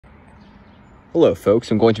Hello folks,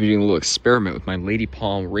 I'm going to be doing a little experiment with my lady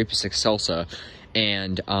palm Rhapis excelsa,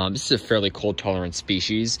 and this is a fairly cold tolerant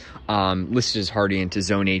species, listed as hardy into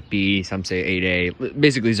zone 8B, some say 8A,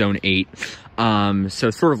 basically zone 8,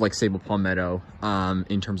 so sort of like sable palmetto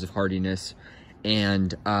in terms of hardiness.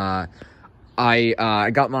 And I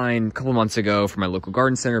got mine a couple months ago from my local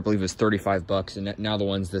garden center. I believe it was 35 bucks, and now the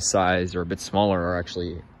ones this size or a bit smaller are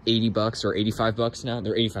actually 80 bucks or 85 bucks now.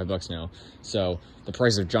 They're 85 bucks now. So the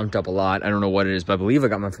prices have jumped up a lot. I don't know what it is, but I believe I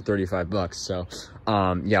got mine for 35 bucks. So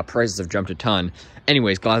yeah, prices have jumped a ton.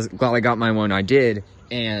 Anyways, glad I got mine when I did.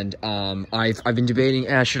 And I've been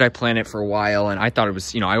debating, should I plant it for a while? And I thought it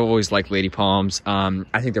was, I always like lady palms. I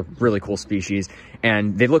think they're really cool species.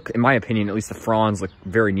 And they look, in my opinion, at least the fronds look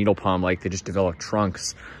very needle palm-like. They just develop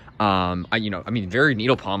trunks. Very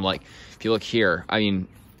needle palm-like. If you look here, a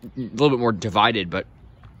little bit more divided, but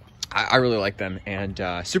I really like them, and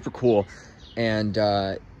super cool. And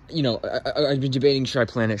I've been debating, should I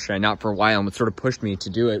plant it, should I not, for a while. And what sort of pushed me to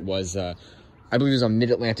do it was I believe it was on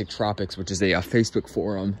Mid-Atlantic Tropics, which is a Facebook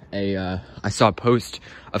forum. I saw a post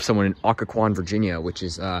of someone in Occoquan, Virginia, which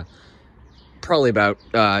is probably about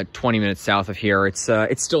 20 minutes south of here. It's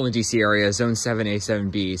still in the DC area, zone 7A,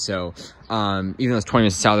 7B. So even though it's 20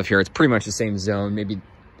 minutes south of here, it's pretty much the same zone, maybe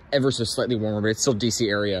ever so slightly warmer, but it's still DC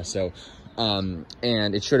area. So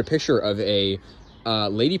and it showed a picture of a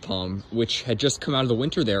lady palm, which had just come out of the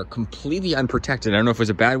winter there, completely unprotected. I don't know if it was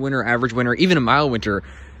a bad winter, average winter, even a mild winter.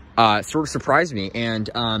 Sort of surprised me. And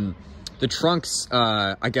the trunks,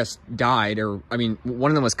 I guess, died, or one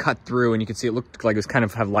of them was cut through, and you could see it looked like it was kind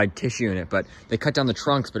of have live tissue in it, but they cut down the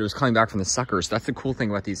trunks, but it was coming back from the suckers. So that's the cool thing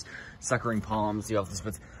about these suckering palms. You have this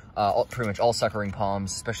with pretty much all suckering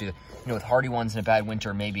palms, especially with hardy ones in a bad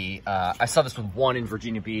winter. Maybe I saw this with one in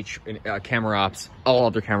Virginia Beach in Camarops. All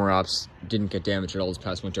other Camarops didn't get damaged at all this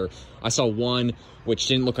past winter. I saw one which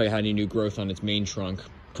didn't look like it had any new growth on its main trunk,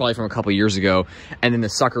 probably from a couple years ago, and then the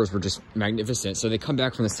suckers were just magnificent. So they come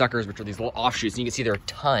back from the suckers, which are these little offshoots, and you can see there are a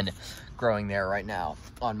ton growing there right now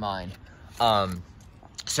on mine.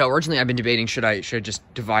 So originally I've been debating, should I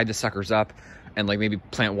just divide the suckers up and maybe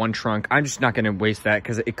plant one trunk. I'm just not going to waste that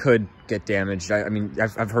because it could get damaged.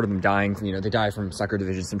 I've heard of them dying. They die from sucker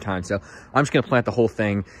division sometimes. So I'm just going to plant the whole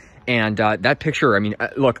thing. And that picture,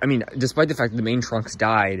 despite the fact that the main trunks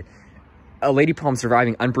died, a lady palm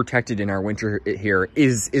surviving unprotected in our winter here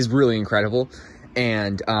is really incredible.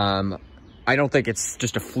 And I don't think it's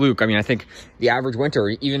just a fluke. I think the average winter,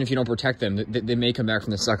 even if you don't protect them, they may come back from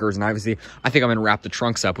the suckers. And obviously, I think I'm going to wrap the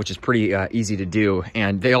trunks up, which is pretty easy to do.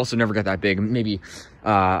 And they also never got that big. Maybe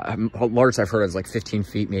largest I've heard is like 15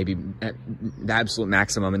 feet, maybe at the absolute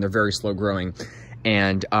maximum. And they're very slow growing.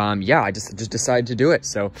 And yeah, I just decided to do it.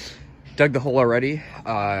 So dug the hole already.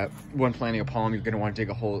 When planting a palm, you're going to want to dig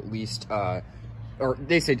a hole at least, or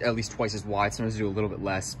they say at least twice as wide. Sometimes they do a little bit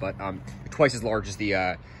less, but twice as large as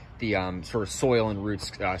the sort of soil and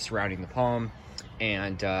roots surrounding the palm.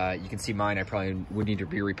 And you can see mine, I probably would need to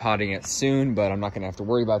be repotting it soon, but I'm not going to have to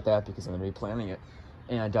worry about that because I'm going to be planting it.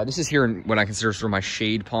 And this is here in what I consider sort of my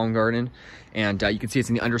shade palm garden. And you can see it's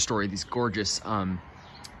in the understory, these gorgeous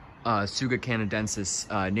Tsuga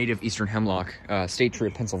canadensis, native eastern hemlock, state tree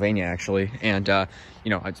of Pennsylvania, actually. And, I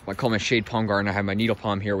call my shade palm garden. I have my needle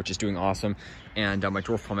palm here, which is doing awesome. And my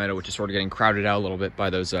dwarf palmetto, which is sort of getting crowded out a little bit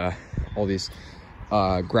by those, all these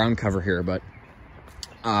ground cover here, but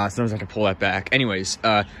sometimes I have to pull that back. Anyways,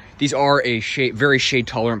 these are a very shade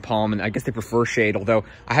tolerant palm, and I guess they prefer shade, although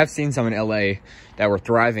I have seen some in LA that were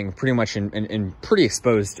thriving pretty much in pretty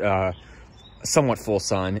exposed, somewhat full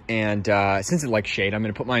sun. And since it likes shade, I'm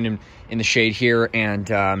going to put mine in the shade here. And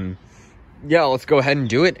yeah, let's go ahead and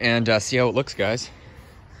do it and see how it looks, guys.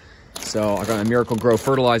 So I got my Miracle Grow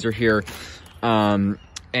fertilizer here.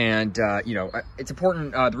 It's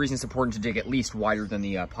important, the reason it's important to dig at least wider than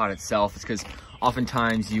the pot itself is because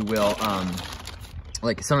oftentimes you will,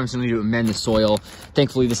 sometimes you need to amend the soil.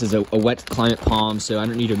 Thankfully, this is a wet climate palm, so I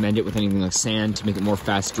don't need to amend it with anything like sand to make it more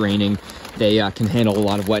fast draining. They can handle a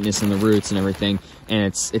lot of wetness in the roots and everything, and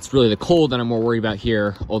it's really the cold that I'm more worried about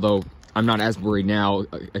here, although I'm not as worried now,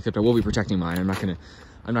 except I will be protecting mine. I'm not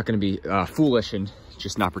gonna be foolish and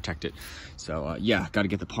just not protect it. So yeah, got to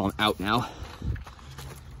get the palm out now.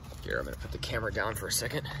 Here, I'm gonna put the camera down for a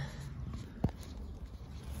second.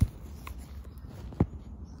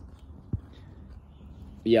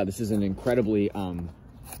 Yeah, this is an incredibly, I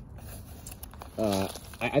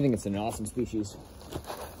think it's an awesome species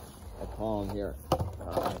of palm here.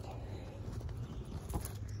 All right.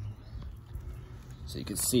 So you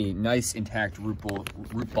can see nice intact root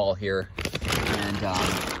ball here, and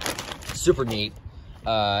super neat,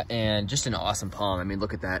 and just an awesome palm.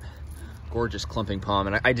 Look at that. gorgeous clumping palm.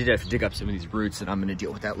 And I did have to dig up some of these roots, and I'm gonna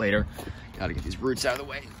deal with that later. Gotta get these roots out of the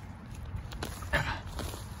way.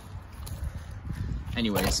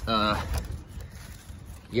 Anyways,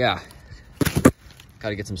 yeah.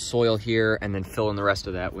 Gotta get some soil here and then fill in the rest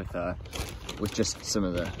of that with just some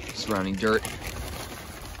of the surrounding dirt.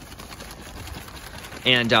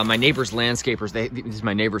 And my neighbor's landscapers, this is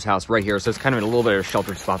my neighbor's house right here, so it's kind of in a little bit of a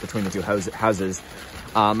sheltered spot between the two houses.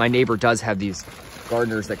 My neighbor does have these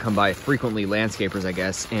gardeners that come by frequently, landscapers, I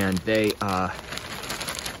guess, and they I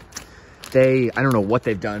don't know what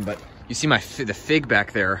they've done, but you see the fig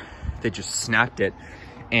back there, they just snapped it.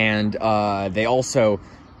 And they also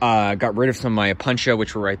got rid of some of my apuntia,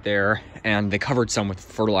 which were right there, and they covered some with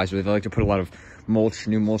fertilizer. They like to put a lot of mulch,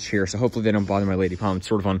 new mulch here, so hopefully they don't bother my lady palm. It's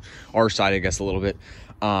sort of on our side, I guess, a little bit.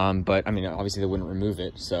 But I mean, obviously they wouldn't remove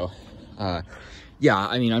it, so yeah,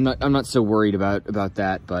 I mean, I'm not so worried about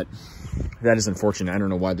that, but that is unfortunate. I don't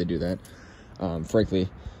know why they do that. Frankly,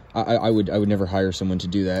 I would never hire someone to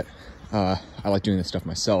do that. I like doing this stuff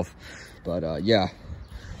myself, but yeah,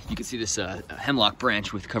 you can see this hemlock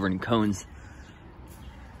branch covered in cones.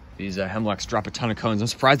 These hemlocks drop a ton of cones. I'm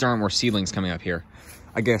surprised there aren't more seedlings coming up here.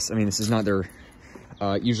 I guess, I mean, this is not their,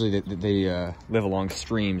 usually they live along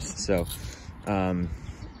streams, so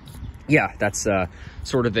yeah, that's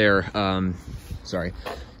sort of their, sorry,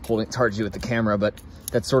 it's hard to do with the camera, but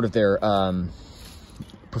that's sort of their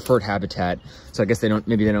preferred habitat. So I guess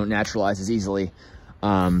maybe they don't naturalize as easily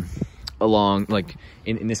along, like,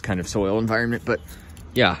 in this kind of soil environment. But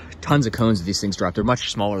yeah, tons of cones of these things drop. They're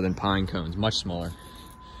much smaller than pine cones, much smaller.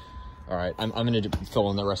 All right, I'm gonna fill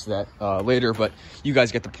in the rest of that later, but you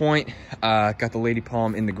guys get the point. Got the lady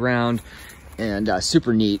palm in the ground, and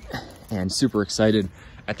super neat and super excited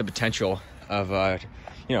at the potential of,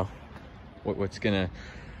 you know, what's gonna,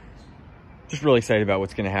 just really excited about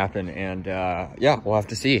what's gonna happen. And yeah, we'll have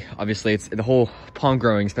to see. Obviously, it's the whole palm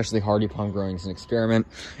growing, especially hardy palm growing, is an experiment,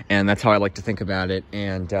 and that's how I like to think about it.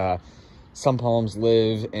 And some palms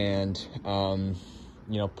live, and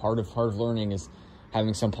you know, part of learning is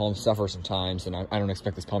having some palms suffer sometimes, and I don't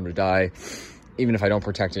expect this palm to die, even if I don't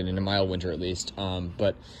protect it in a mild winter at least.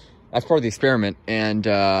 But that's part of the experiment, and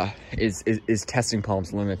is testing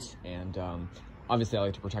palms' limits. And obviously I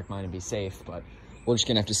like to protect mine and be safe, but we're just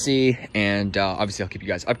gonna have to see. And obviously I'll keep you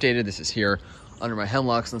guys updated. This is here under my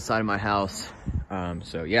hemlocks on the side of my house.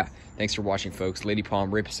 So yeah, thanks for watching, folks. Lady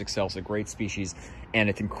palm, Rhapis excelsa, great species, and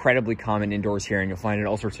it's incredibly common indoors here, and you'll find it in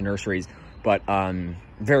all sorts of nurseries, but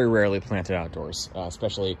very rarely planted outdoors,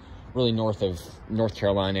 especially really north of North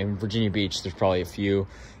Carolina. In Virginia Beach, there's probably a few.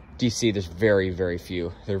 DC, there's very, very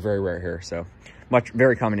few. They're very rare here, so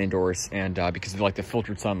very common indoors, and because of like the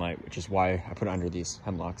filtered sunlight, which is why I put it under these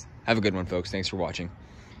hemlocks. Have a good one, folks. Thanks for watching.